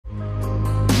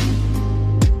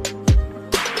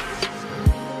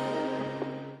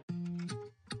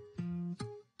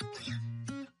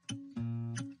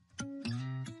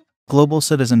Global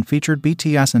Citizen featured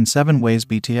BTS in 7 ways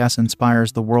BTS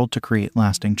inspires the world to create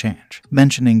lasting change,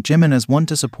 mentioning JIMIN as one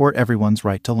to support everyone's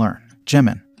right to learn.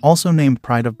 JIMIN, also named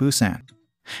Pride of Busan,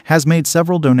 has made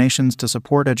several donations to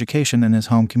support education in his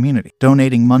home community,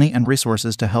 donating money and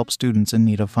resources to help students in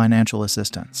need of financial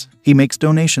assistance. He makes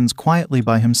donations quietly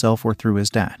by himself or through his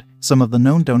dad. Some of the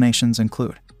known donations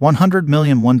include 100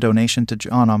 million won donation to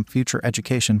Jeonnam Future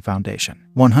Education Foundation,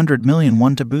 100 million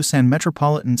won to Busan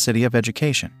Metropolitan City of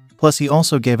Education. Plus, he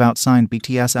also gave out signed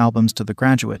BTS albums to the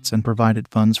graduates and provided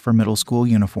funds for middle school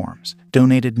uniforms,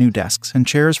 donated new desks and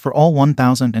chairs for all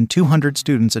 1,200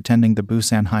 students attending the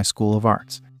Busan High School of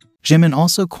Arts. JIMIN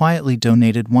also quietly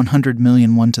donated 100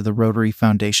 million won to the Rotary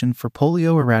Foundation for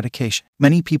polio eradication.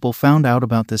 Many people found out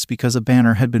about this because a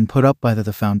banner had been put up by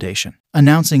the foundation,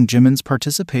 announcing JIMIN's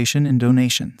participation in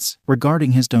donations.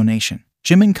 Regarding his donation,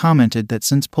 JIMIN commented that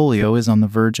since polio is on the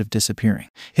verge of disappearing,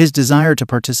 his desire to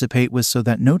participate was so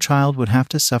that no child would have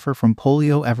to suffer from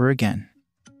polio ever again.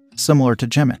 Similar to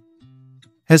JIMIN,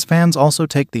 his fans also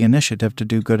take the initiative to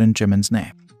do good in JIMIN's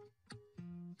name.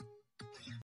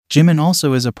 JIMIN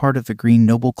also is a part of the Green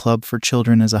Noble Club for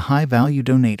Children as a high-value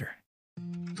donator.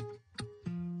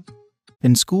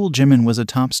 In school, JIMIN was a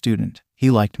top student. He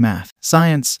liked math,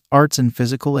 science, arts, and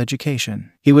physical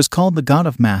education. He was called the god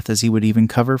of math as he would even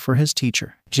cover for his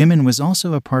teacher. JIMIN was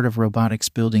also a part of robotics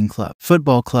building club,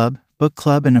 football club, book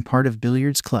club, and a part of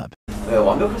billiards club. 네,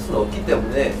 완벽할 수는 없기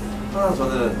때문에 항상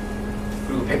저는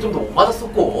그리고 100점도 못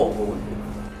맞았었고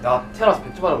나 태어나서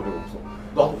 100점 하는 거 없어.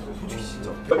 나도 없어, 솔직히 진짜.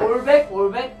 올백?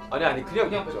 올백? 아니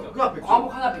그냥 100점. 그냥 100점.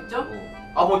 과목 하나 100점?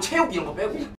 아, 뭐 체육 이런 거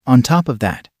빼고. On top of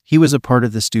that, he was a part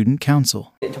of the student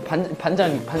council. 저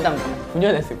반장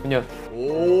 9년 했어요, 9년.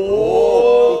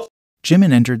 오.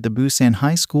 JIMIN entered the Busan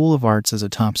High School of Arts as a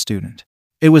top student.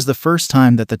 It was the first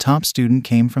time that the top student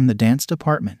came from the dance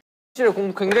department.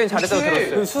 공부 굉장히 잘했다고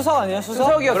들었어요. 그 수석 아니야?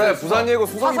 수석이었어. 그래, 부산 예고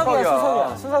수석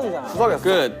입학이야. 수석이잖아.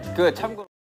 그 참고.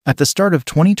 At the start of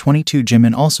 2022,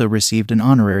 JIMIN also received an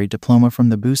honorary diploma from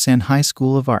the Busan High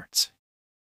School of Arts.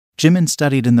 JIMIN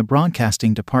studied in the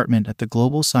broadcasting department at the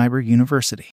Global Cyber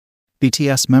University.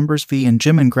 BTS members V and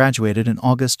JIMIN graduated in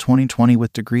August 2020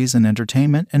 with degrees in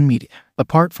entertainment and media.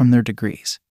 Apart from their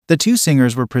degrees, the two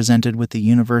singers were presented with the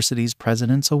university's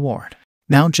President's Award.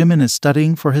 Now JIMIN is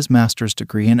studying for his master's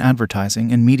degree in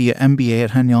advertising and media MBA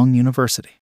at Hanyang University.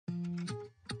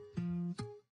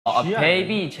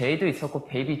 베이비 J도 있었고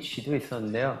베이비 G도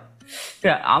있었는데요.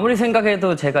 아무리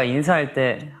생각해도 제가 인사할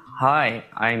때 Hi,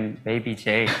 I'm Baby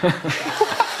J.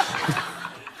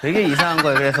 되게 이상한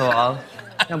거예요. 그래서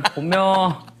그냥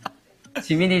보면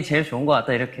지민이 제일 좋은 것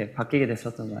같다 이렇게 바뀌게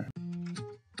됐었던 거예요.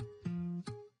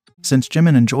 Since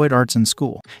JIMIN enjoyed arts in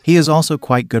school, he is also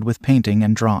quite good with painting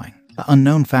and drawing. An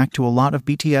unknown fact to a lot of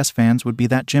BTS fans would be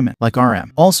that JIMIN, like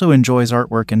RM, also enjoys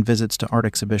artwork and visits to art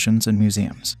exhibitions and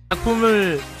museums.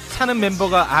 작품을 사는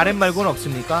멤버가 RM 말고는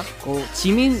없습니까?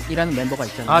 지민이라는 멤버가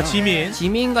있잖아요. 아, 지민.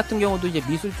 지민 같은 경우도 이제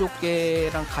미술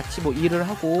쪽계랑 같이 뭐 일을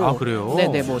하고. 아, 그래요?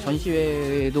 네네, 뭐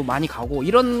전시회도 많이 가고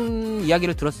이런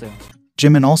이야기를 들었어요.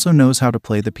 JIMIN also knows how to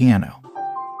play the piano.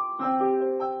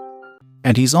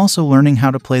 And he's also learning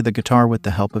how to play the guitar with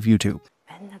the help of YouTube.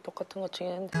 맨날 똑같은 거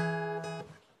찍는데.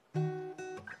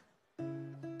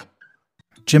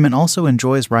 JIMIN also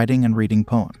enjoys writing and reading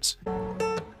poems.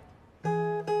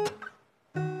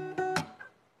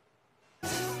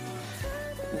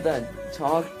 일단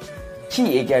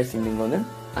정확히 얘기할 수 있는 거는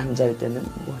안 잘 때는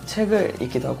뭐 책을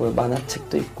읽기도 하고요.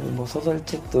 만화책도 있고 뭐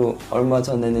소설책도 얼마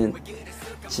전에는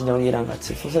진영이랑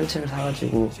같이 소설책을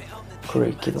사가지고 그걸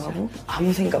읽기도 하고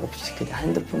아무 생각 없이 그냥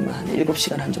핸드폰만 한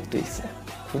 7시간 한 적도 있어요.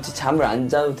 굳이 잠을 안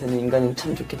자도 되는 인간이면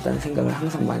참 좋겠다는 생각을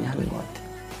항상 많이 하는 것 같아요.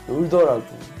 놀더라도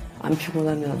안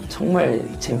피곤하면 정말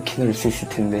재밌게 놀 수 있을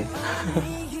텐데.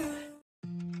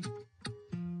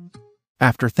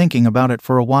 After thinking about it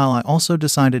for a while, I also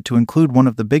decided to include one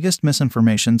of the biggest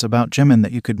misinformations about JIMIN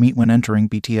that you could meet when entering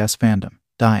BTS fandom: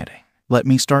 dieting. Let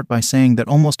me start by saying that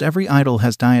almost every idol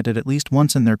has dieted at least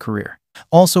once in their career.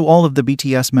 Also, all of the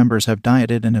BTS members have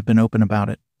dieted and have been open about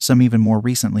it. Some even more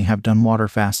recently have done water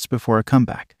fasts before a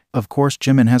comeback. Of course,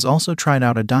 JIMIN has also tried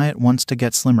out a diet once to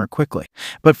get slimmer quickly.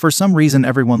 But for some reason,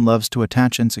 everyone loves to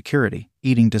attach insecurity,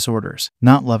 eating disorders,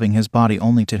 not loving his body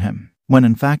only to him, when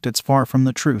in fact it's far from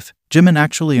the truth. JIMIN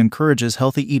actually encourages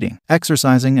healthy eating,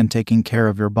 exercising, and taking care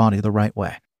of your body the right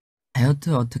way.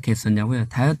 다이어트 어떻게 했었냐고요?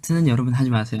 다이어트는 여러분 하지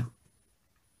마세요.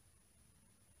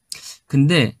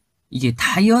 근데 이게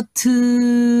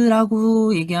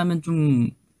다이어트라고 얘기하면 좀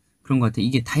그런 것 같아요.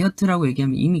 이게 다이어트라고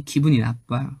얘기하면 이미 기분이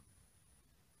나빠요.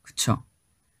 그쵸?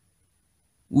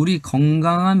 우리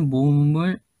건강한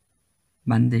몸을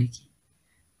만들기,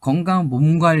 건강한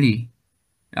몸 관리,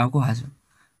 라고 하죠.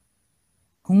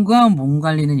 건강한 몸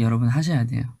관리는 여러분 하셔야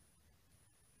돼요.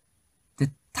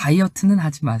 근데 다이어트는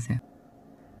하지 마세요.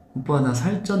 오빠 나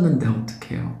살쪘는데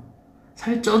어떡해요?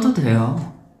 살쪄도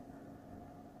돼요.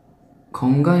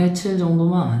 건강 해칠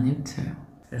정도만 안 해도 돼요.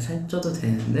 살쪄도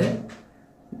되는데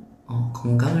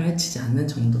건강을 해치지 않는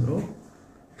정도로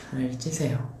살을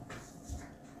찌세요.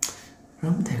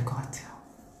 그러면 될 것 같아요.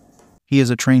 He is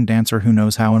a trained dancer who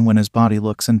knows how and when his body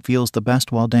looks and feels the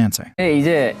best while dancing.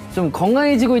 이제 좀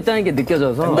건강해지고 있다는 게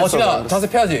느껴져서. 멋이다. 자세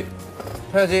펴야지.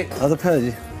 펴야지. 나도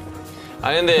펴야지.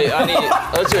 아니 근데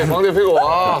그렇지. 광대 펴고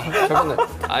잠깐만.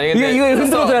 아니 근데 이거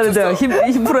흔들어줘야 된대요.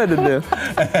 힘 풀어야 된대요.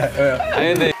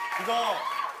 아니 근데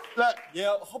얘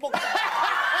허벅지.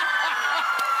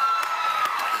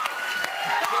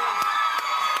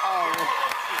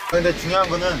 근데 중요한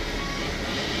거는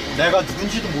내가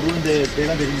누군지도 모르는데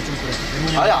내가 내리면 좀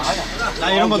그래. 아니야.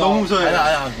 나 이런 거 너무 무서워해.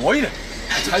 아니야. 뭐 이래?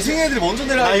 잘생긴 애들이 먼저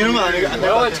내려. 나 이런 건 안 돼.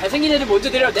 너 잘생긴 애들 먼저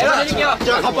내려. 내가 내릴게요.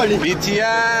 자, 가 빨리. BTS.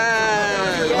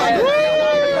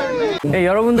 네,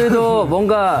 여러분들도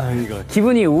뭔가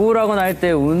기분이 우울하거나 할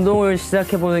때 운동을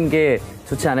시작해보는 게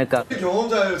좋지 않을까.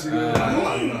 경험자예요 지금.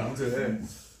 아무튼.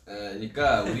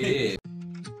 그러니까 우리.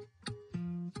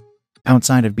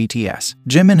 Outside of BTS,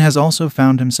 Jimin has also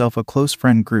found himself a close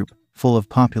friend group full of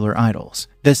popular idols.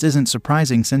 This isn't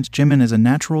surprising since Jimin is a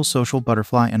natural social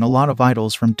butterfly and a lot of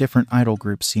idols from different idol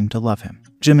groups seem to love him.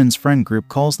 Jimin's friend group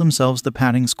calls themselves the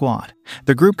Padding Squad.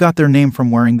 The group got their name from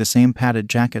wearing the same padded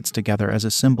jackets together as a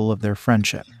symbol of their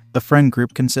friendship. The friend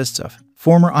group consists of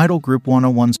former idol group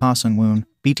 101's Ha Seung-woon,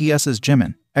 BTS's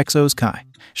Jimin, EXO's Kai,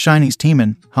 SHINee's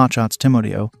Taemin, Hotshot's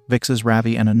Timoteo, VIX's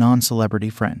Ravi, and a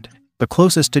non-celebrity friend. The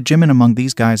closest to Jimin among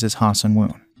these guys is Ha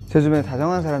Seung-woon. 제 주변에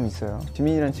다정한 사람이 있어요.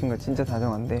 지민이라는 친구가 진짜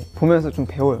다정한데 보면서 좀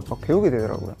배워요. 막 배우게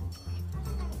되더라고요.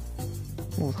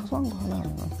 뭐 사소한 거 하나.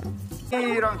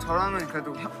 지민이랑 저랑은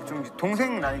그래도 좀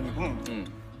동생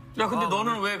라인이고. 야 근데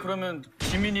너는 왜 그러면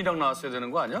지민이랑 나왔어야 되는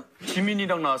거 아니야?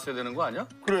 지민이랑 나왔어야 되는 거 아니야?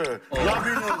 그래.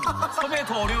 라비는 섭외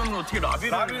더 어려우면 어떻게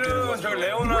라비는 저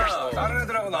레오나 다른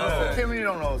애들하고 나왔어.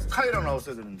 태민이랑 나왔어. 카이랑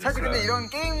나왔어야 되는데. 사실 근데 이런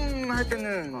게임 할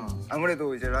때는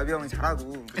아무래도 이제 라비 형이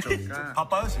잘하고 그러니까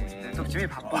바빠요 지민. 또 지민이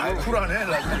바쁘고. 쿨하네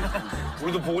라비.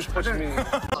 우리도 보고 싶어 지민.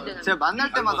 제가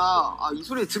만날 때마다 이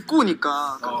소리 듣고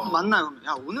오니까 만나요.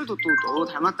 야 오늘도 또 너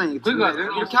닮았다니. 그러니까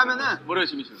이렇게 하면은 뭐래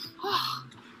지민 씨?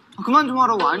 그만 좀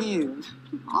하라고. 아니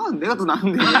내가 더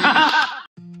나은데.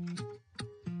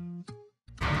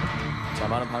 자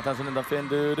많은 방탄소년단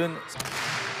팬들은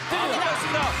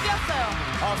뛰었어요.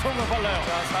 성공 빨라요. 자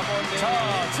 4번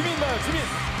자 지민 봐요. 지민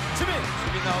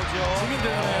나오죠. 지민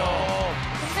대단해요.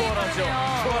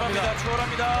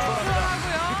 추월합니다.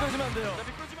 미끄러지면 안 돼요.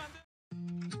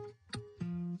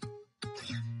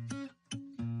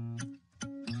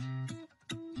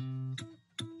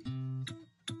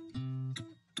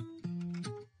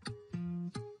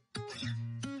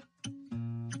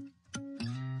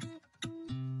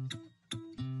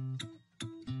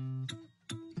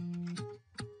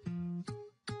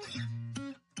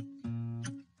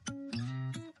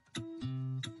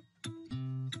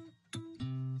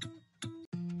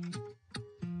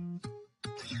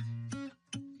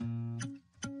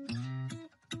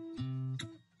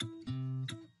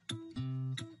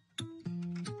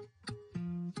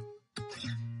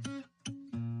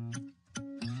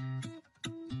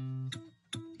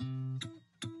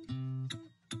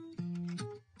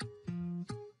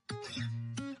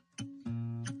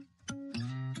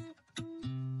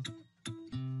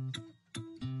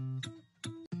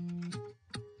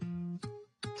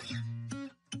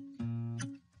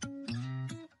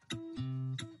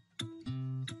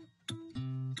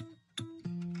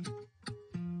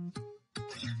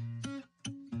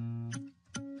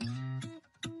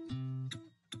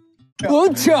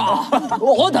 어차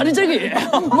다리짝이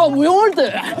막 무용할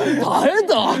때 다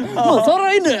했다.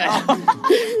 살아있네.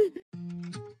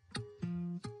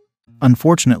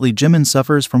 Unfortunately, Jimin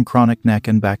suffers from chronic neck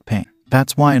and back pain.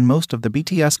 That's why in most of the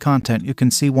BTS content you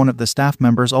can see one of the staff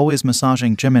members always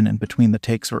massaging Jimin in between the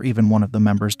takes, or even one of the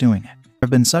members doing it. There have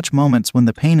been such moments when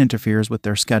the pain interferes with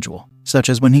their schedule, such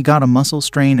as when he got a muscle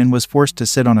strain and was forced to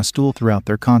sit on a stool throughout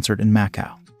their concert in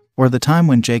Macau. Or the time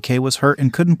when JK was hurt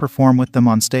and couldn't perform with them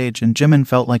on stage and Jimin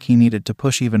felt like he needed to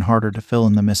push even harder to fill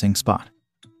in the missing spot.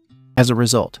 As a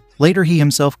result, later he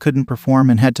himself couldn't perform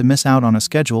and had to miss out on a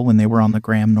schedule when they were on the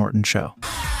Graham Norton show.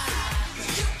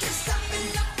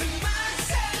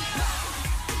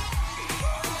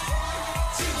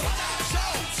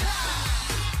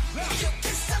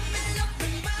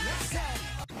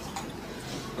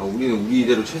 우리는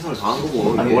우리대로 최선을 다한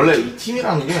거고. 아니 원래 이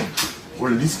팀이라는 게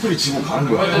원래 리스트를 지고 가는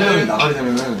거야. 멤버들이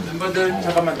나가려면은. 멤버들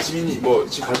잠깐만 지민이 뭐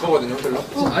지금 갈 거거든요 호텔로.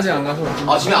 아직 안 가서.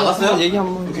 아 지민 안 갔어요? 얘기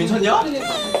한번. 괜찮냐?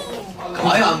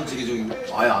 아예 안 움직이죠.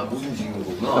 아예 못 움직이는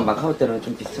거구나. 마카오 때랑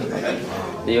좀 비슷한 거 같아요.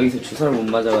 근데 여기서 주사를 못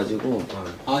맞아가지고.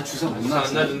 아 주사 못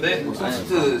맞는데?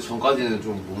 콘서트 전까지는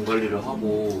좀 몸 관리를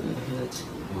하고.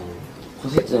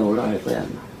 콘서트장 올라갈 거야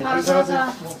아마.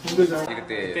 자.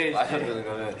 그때 마셨던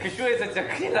거는 그 쇼에서 진짜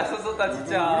큰일 났었다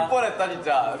진짜. 울 뻔했다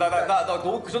진짜. 나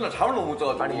너무 그 전날 잠을 너무 못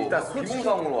자가지고. 아니 일단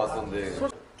비몽사몽으로 왔었는데.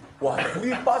 와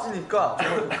물이 빠지니까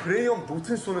그레이엄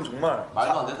노튼쇼는 정말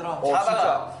말도 안 되더라.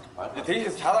 자다가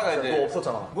대기실에서 자다가 이제 너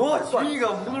없었잖아. 뭐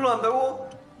지민이가 문을 한다고?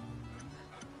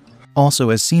 Also,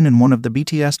 as seen in one of the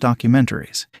BTS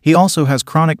documentaries, he also has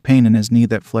chronic pain in his knee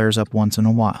that flares up once in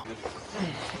a while.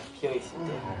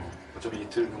 어차피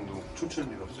이틀 정도 춤추는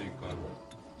일 없으니까.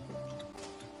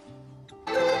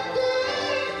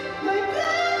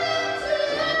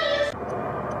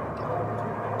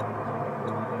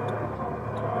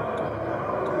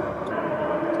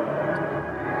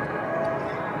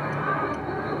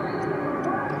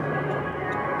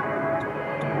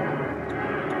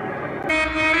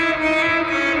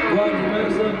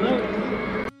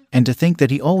 And to think that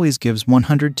he always gives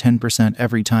 110%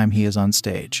 every time he is on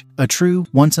stage. A true,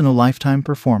 once-in-a-lifetime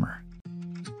performer.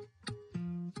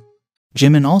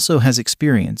 Jimin also has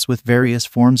experience with various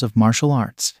forms of martial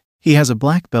arts. He has a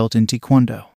black belt in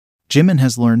Taekwondo. Jimin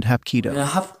has learned Hapkido.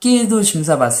 합기도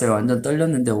심사 봤어요. 완전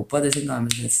떨렸는데 오빠들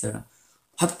생각하면서 했어요.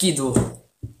 합기도.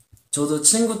 저도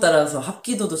친구 따라서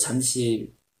합기도도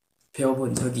잠시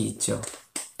배워본 적이 있죠.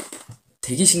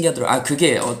 되게 신기하더라고요.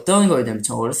 그게 어떤 거였냐면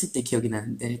저 어렸을 때 기억이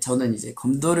나는데 저는 이제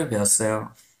검도를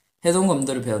배웠어요. 해동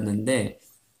검도를 배웠는데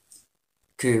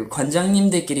그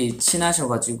관장님들끼리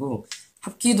친하셔가지고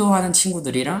합기도 하는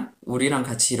친구들이랑 우리랑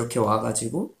같이 이렇게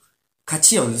와가지고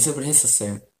같이 연습을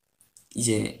했었어요.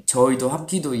 이제 저희도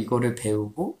합기도 이거를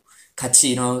배우고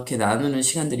같이 이렇게 나누는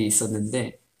시간들이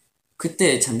있었는데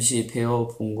그때 잠시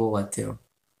배워본 것 같아요.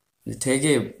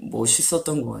 되게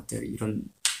멋있었던 것 같아요. 이런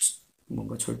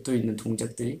뭔가 절도 있는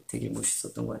동작들이 되게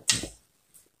멋있었던 것 같아요.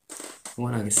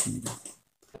 응원하겠습니다.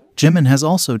 Jimin has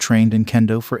also trained in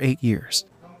Kendo for 8 years.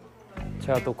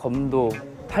 제가 또 검도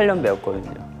 8년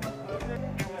배웠거든요.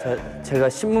 제가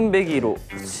신문배기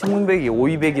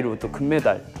 5위배기로 또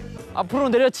금메달. 앞으로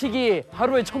내려치기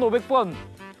하루에 1,500번.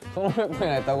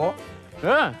 1,500번이나 했다고?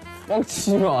 응.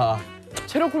 뻥치지 마.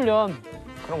 체력 훈련.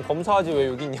 그럼 검사하지 왜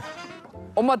여기 있냐?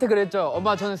 엄마한테 그랬죠.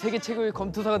 엄마 저는 세계 최고의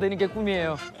검투사가 되는 게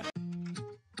꿈이에요.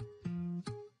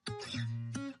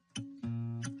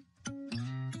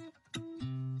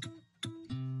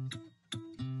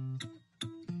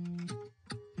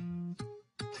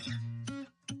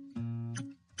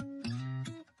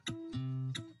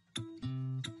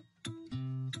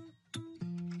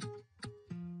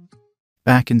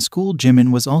 Back in school,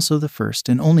 Jimin was also the first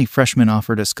and only freshman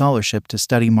offered a scholarship to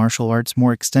study martial arts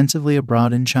more extensively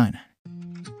abroad in China.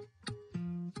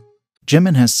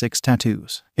 Jimin has 6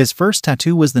 tattoos. His first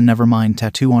tattoo was the Nevermind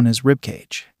tattoo on his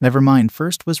ribcage. Nevermind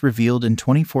first was revealed in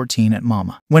 2014 at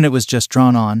MAMA. When it was just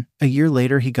drawn on, a year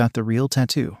later he got the real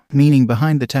tattoo, meaning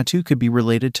behind the tattoo could be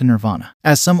related to Nirvana,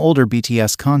 as some older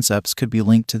BTS concepts could be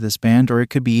linked to this band or it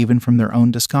could be even from their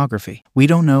own discography. We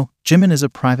don't know. Jimin is a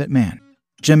private man.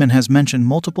 Jimin has mentioned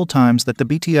multiple times that the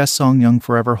BTS song Young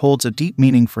Forever holds a deep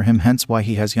meaning for him, hence why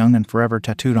he has Young and Forever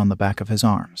tattooed on the back of his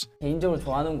arms. 개인적으로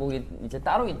좋아하는 곡이 이제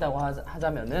따로 있다고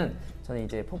하자면은 저는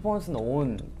이제 퍼포먼스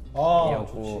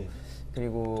온이었고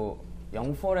그리고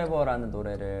Young Forever라는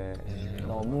노래를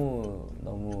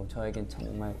너무 저에겐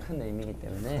정말 큰 의미이기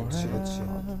때문에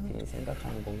깊이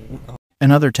생각하는 곡입니다.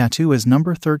 Another tattoo is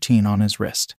number 13 on his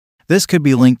wrist. This could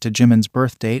be linked to Jimin's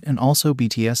birth date and also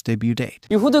BTS debut date.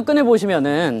 이 후드 끈을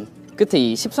보시면은 끝에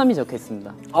이 13이 적혀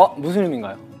있습니다. 무슨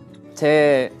의미인가요?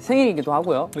 제 생일이기도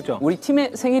하고요. 그렇죠. 우리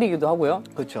팀의 생일이기도 하고요.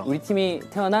 그렇죠. 우리 팀이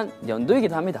태어난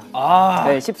연도이기도 합니다.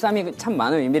 네, 13이 참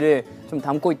많은 의미를 좀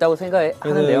담고 있다고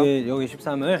생각하는데요. 여기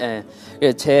 13을?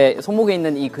 네, 제 손목에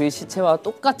있는 이 글씨체와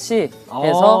똑같이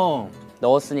해서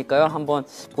넣었으니까요. 한번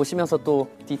보시면서 또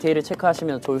디테일을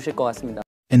체크하시면 좋으실 것 같습니다.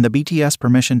 In the BTS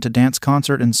Permission to Dance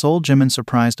concert in Seoul, Jimin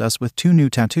surprised us with 2 new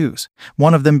tattoos,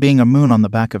 one of them being a moon on the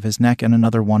back of his neck and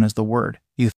another one is the word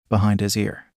youth behind his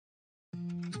ear.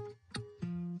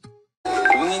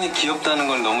 본인이 귀엽다는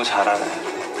걸 너무 잘 알아요.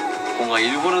 뭔가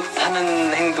일부러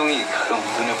하는 행동이 가끔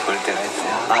눈에 보일 때가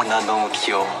있어요. 나 너무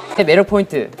귀여워. 매력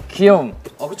포인트, 귀여움.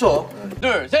 그쵸.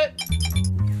 둘, 셋.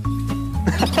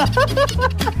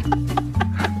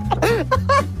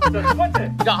 자, 첫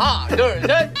번째. 자, 하나, 둘,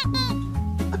 셋.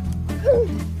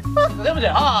 세 번째.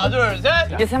 하나, 둘,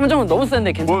 셋. 이게 3번 정도 너무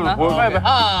센데 괜찮나?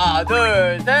 하나,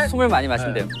 둘, 셋. 숨을 많이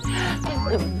마신대요.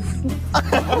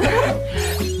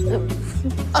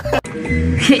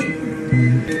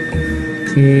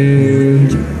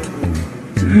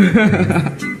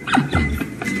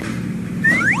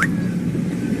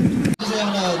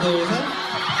 하나, 둘, 셋.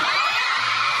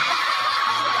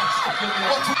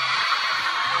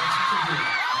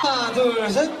 하나, 둘,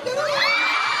 셋.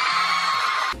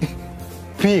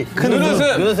 큰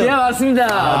눈웃음. 예,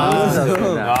 맞습니다. 눈웃음.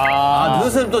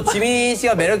 눈웃음 또 지민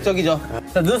씨가 매력적이죠.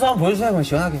 자, 눈웃음 한번 보여주세요. 한번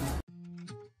시원하게.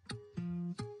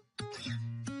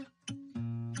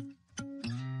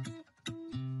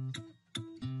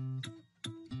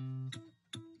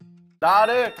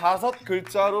 나를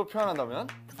 5글자로 표현한다면?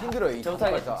 힘들어요.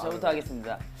 저부터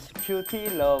하겠습니다.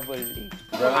 큐티 러블리.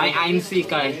 I'm sweet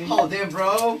guy. Oh damn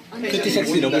bro. 큐티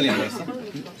섹시 러블리 아니었어?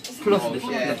 플러스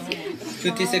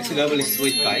큐티 섹시 러블리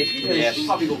스윗 가이.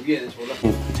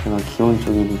 제가 귀여운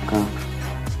쪽이니까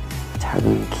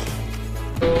작은 키.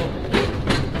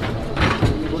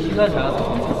 키가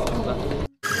작아서 괜찮습니다.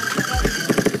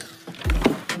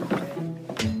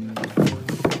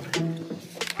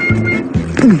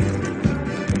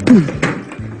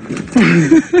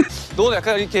 너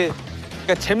약간 이렇게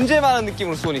그러니까 잼잼하는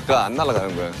느낌으로 쏘니까 안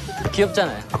날아가는 거야.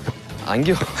 귀엽잖아요. 안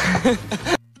귀여워.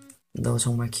 너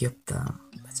정말 귀엽다.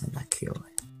 맞아, 나 귀여워요.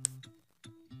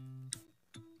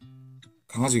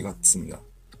 강아지 같습니다.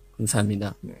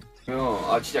 감사합니다. 네.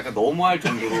 아 진짜 약간 너무할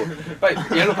정도로 빨리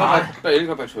옐로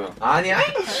빨리 줘요. 아니야.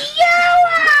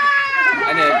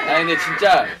 아니 근데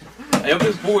진짜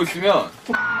옆에서 보고 있으면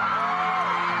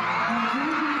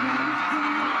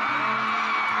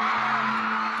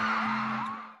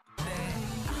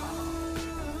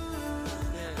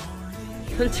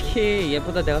솔직히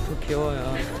얘보다 내가 더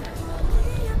귀여워요.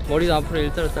 머리도 앞으로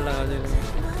일자로 잘라가지고.